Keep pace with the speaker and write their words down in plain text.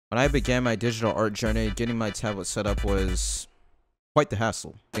When I began my digital art journey, getting my tablet set up was quite the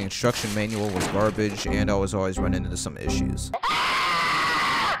hassle. The instruction manual was garbage and I was always running into some issues.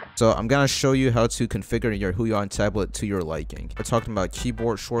 So I'm gonna show you how to configure your Huion tablet to your liking. We're talking about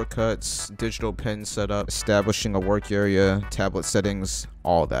keyboard shortcuts, digital pen setup, establishing a work area, tablet settings,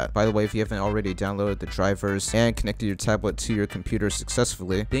 all that. By the way, if you haven't already downloaded the drivers and connected your tablet to your computer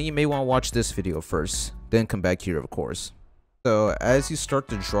successfully, then you may want to watch this video first, then come back here of course. So as you start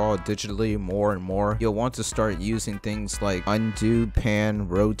to draw digitally more and more, you'll want to start using things like undo, pan,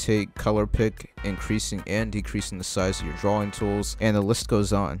 rotate, color pick, increasing and decreasing the size of your drawing tools, and the list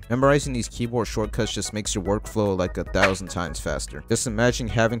goes on. Memorizing these keyboard shortcuts just makes your workflow like 1,000 times faster. Just imagine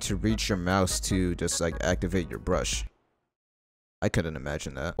having to reach your mouse to just like activate your brush. I couldn't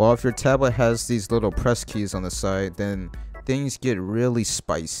imagine that. Well, if your tablet has these little press keys on the side, then things get really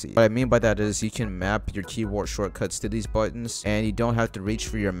spicy. What I mean by that is you can map your keyboard shortcuts to these buttons and you don't have to reach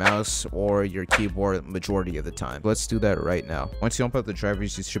for your mouse or your keyboard majority of the time. Let's do that right now. Once you open up the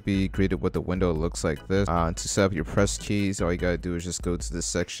drivers, you should be greeted with a window that looks like this. To set up your press keys, all you gotta do is just go to this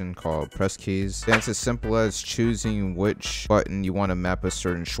section called press keys. Then it's as simple as choosing which button you want to map a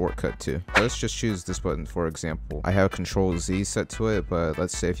certain shortcut to. Let's just choose this button for example. I have Control Z set to it, but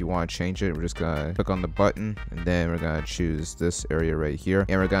let's say if you want to change it, we're just gonna click on the button and then we're gonna choose this area right here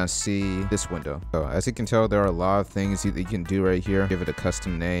and we're gonna see this window. So as you can tell, there are a lot of things you can do right here. Give it a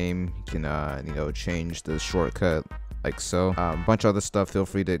custom name. You can you know, change the shortcut like so. A bunch of other stuff feel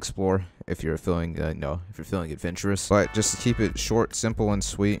free to explore if you're feeling if you're feeling adventurous, but just to keep it short, simple, and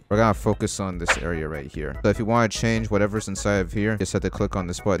sweet, we're gonna focus on this area right here. So if you want to change whatever's inside of here, just have to click on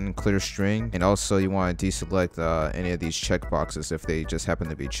this button, clear string, and also you want to deselect any of these check boxes if they just happen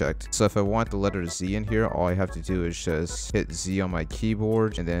to be checked. So if I want the letter Z in here, all I have to do is just hit Z on my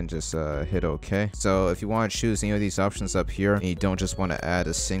keyboard and then just hit OK. So if you want to choose any of these options up here and you don't just want to add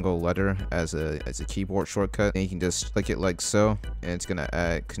a single letter as a keyboard shortcut, then you can just click it like so, and it's gonna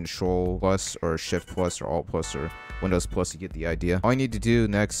add Control plus or Shift plus or Alt plus or Windows plus. You get the idea. All you need to do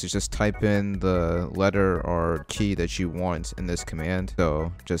next is just type in the letter or key that you want in this command.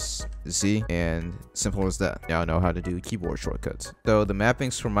 So just Z, and simple as that. Now I know how to do keyboard shortcuts. So the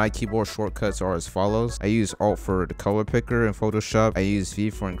mappings for my keyboard shortcuts are as follows. I use Alt for the color picker in Photoshop. I use V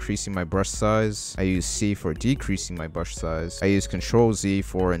for increasing my brush size. I use C for decreasing my brush size. I use Control Z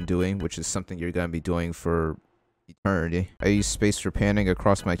for undoing, which is something you're going to be doing for eternity. I use space for panning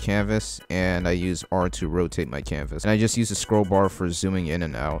across my canvas, and I use R to rotate my canvas, and I just use the scroll bar for zooming in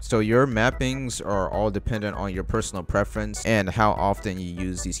and out. So your mappings are all dependent on your personal preference and how often you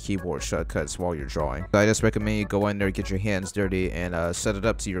use these keyboard shortcuts while you're drawing. So I just recommend you go in there, get your hands dirty, and set it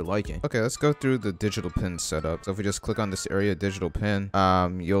up to your liking. Okay, let's go through the digital pen setup. So if we just click on this area, digital pen,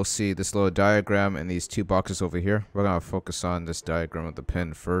 you'll see this little diagram and these two boxes over here. We're gonna focus on this diagram of the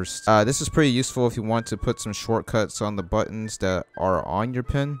pen first. This is pretty useful if you want to put some shortcuts on the buttons that are on your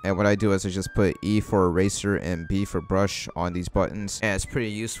pen. And what I do is I just put E for eraser and B for brush on these buttons, and it's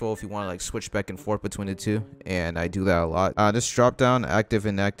pretty useful if you want to like switch back and forth between the two, and I do that a lot. This drop down, active,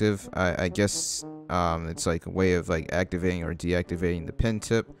 inactive, I guess it's like a way of like activating or deactivating the pen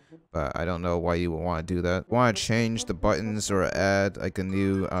tip, but I don't know why you would want to do that. Want to change the buttons or add like a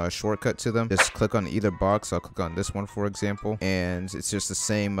new shortcut to them, just click on either box. I'll click on this one for example, and it's just the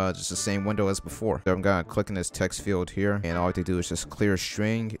same window as before. So I'm gonna click in this text field here, and all I have to do is just clear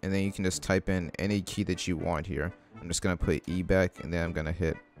string, and then you can just type in any key that you want here. I'm just gonna put E back, and then I'm gonna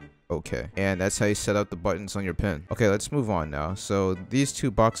hit OK. And that's how you set up the buttons on your pen. Okay, let's move on now. So these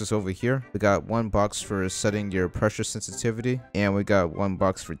two boxes over here, we got one box for setting your pressure sensitivity, and we got one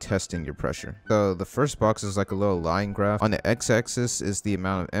box for testing your pressure. So the first box is like a little line graph. On the x-axis is the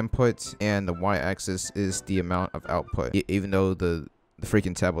amount of input, and the y-axis is the amount of output, even though the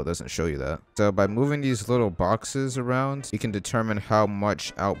freaking tablet doesn't show you that. So by moving these little boxes around, you can determine how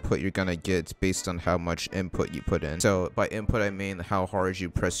much output you're gonna get based on how much input you put in. So by input, I mean how hard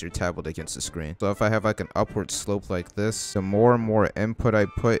you press your tablet against the screen. So if I have like an upward slope like this, the more and more input I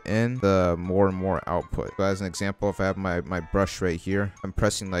put in, the more and more output. So as an example, if I have my brush right here, I'm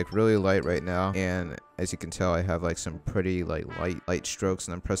pressing like really light right now, and as you can tell, I have like some pretty like light strokes,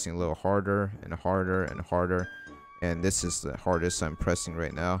 and I'm pressing a little harder and harder and harder. And this is the hardest I'm pressing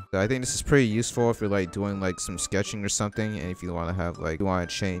right now. So I think this is pretty useful if you're like doing like some sketching or something, and if you want to have like, you want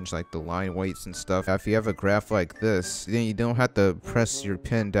to change like the line weights and stuff. Now, if you have a graph like this, then you don't have to press your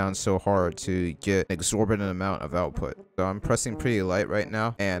pen down so hard to get an exorbitant amount of output. So I'm pressing pretty light right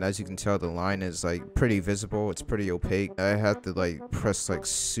now, and as you can tell, the line is like pretty visible. It's pretty opaque. I have to like press like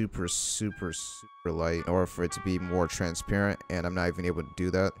super light in order for it to be more transparent, and I'm not even able to do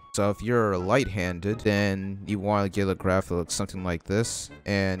that. So if you're light-handed, then you want to get a graph that looks something like this.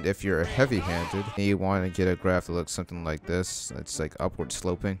 And if you're heavy-handed, then you want to get a graph that looks something like this. It's like upward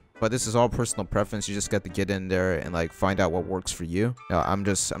sloping. But this is all personal preference. You just got to get in there and like find out what works for you. Now, I'm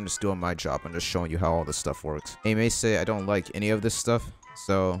just doing my job. I'm just showing you how all this stuff works. And you may say I don't like any of this stuff.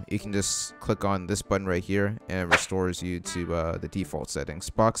 So you can just click on this button right here and it restores you to the default settings.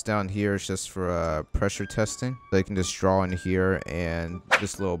 Box down here is just for pressure testing. So you can just draw in here and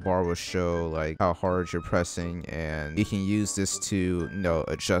this little bar will show like how hard you're pressing, and you can use this to, you know,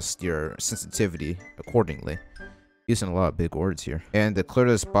 adjust your sensitivity accordingly. Using a lot of big words here. And to clear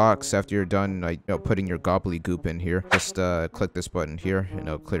this box after you're done, like, you know, putting your gobbledygook in here, just click this button here and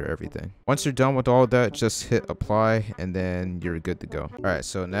it'll clear everything. Once you're done with all that, just hit apply and then you're good to go. All right,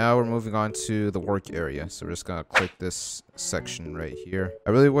 so now we're moving on to the work area. So we're just gonna click this section right here. I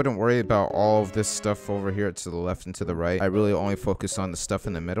really wouldn't worry about all of this stuff over here to the left and to the right. I really only focus on the stuff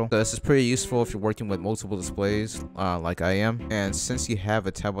in the middle. So this is pretty useful if you're working with multiple displays like I am. And since you have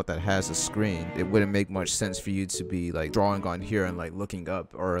a tablet that has a screen, it wouldn't make much sense for you to be like drawing on here and like looking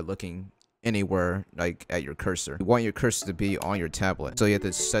up or looking anywhere like at your cursor. You want your cursor to be on your tablet, so you have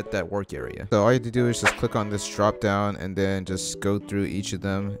to set that work area. So all you have to do is just click on this drop down and then just go through each of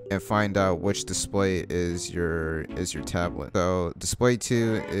them and find out which display is your tablet. So display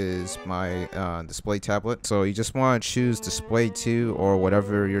 2 is my display tablet. So you just want to choose display 2 or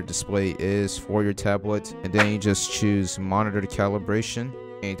whatever your display is for your tablet, and then you just choose monitor calibration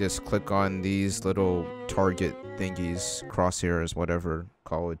and you just click on these little target thingies, crosshairs, whatever,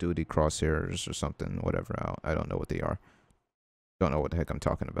 Call of Duty crosshairs or something, whatever. I don't know what they are. Don't know what the heck I'm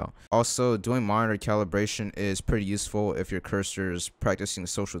talking about. Also, doing monitor calibration is pretty useful if your cursor is practicing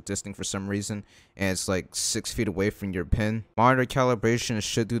social distancing for some reason and it's like 6 feet away from your pen. Monitor calibration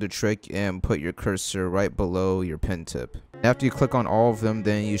should do the trick and put your cursor right below your pen tip. After you click on all of them,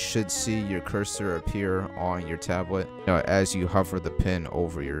 then you should see your cursor appear on your tablet, you know, as you hover the pen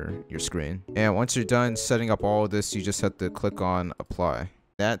over your screen. And once you're done setting up all of this, you just have to click on apply.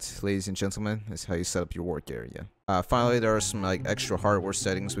 That, ladies and gentlemen, is how you set up your work area. Finally, there are some like extra hardware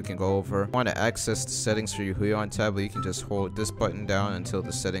settings we can go over. If you want to access the settings for your Huion tablet, you can just hold this button down until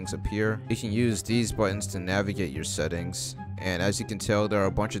the settings appear. You can use these buttons to navigate your settings. And as you can tell, there are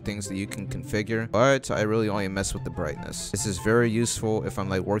a bunch of things that you can configure, but I really only mess with the brightness. This is very useful if I'm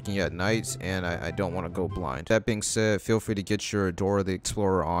like working at night and I don't want to go blind. That being said, feel free to get your Dora the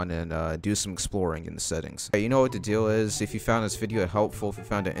Explorer on and do some exploring in the settings. You know what the deal is. If you found this video helpful, if you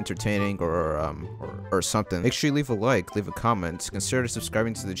found it entertaining or something, make sure you leave a like, leave a comment, consider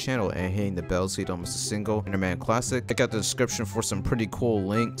subscribing to the channel and hitting the bell so you don't miss a single Innerman classic. Check out the description for some pretty cool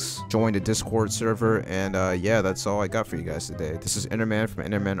links. Join the Discord server, and yeah, that's all I got for you guys today. This is Innerman from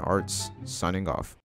Innerman Arts, signing off.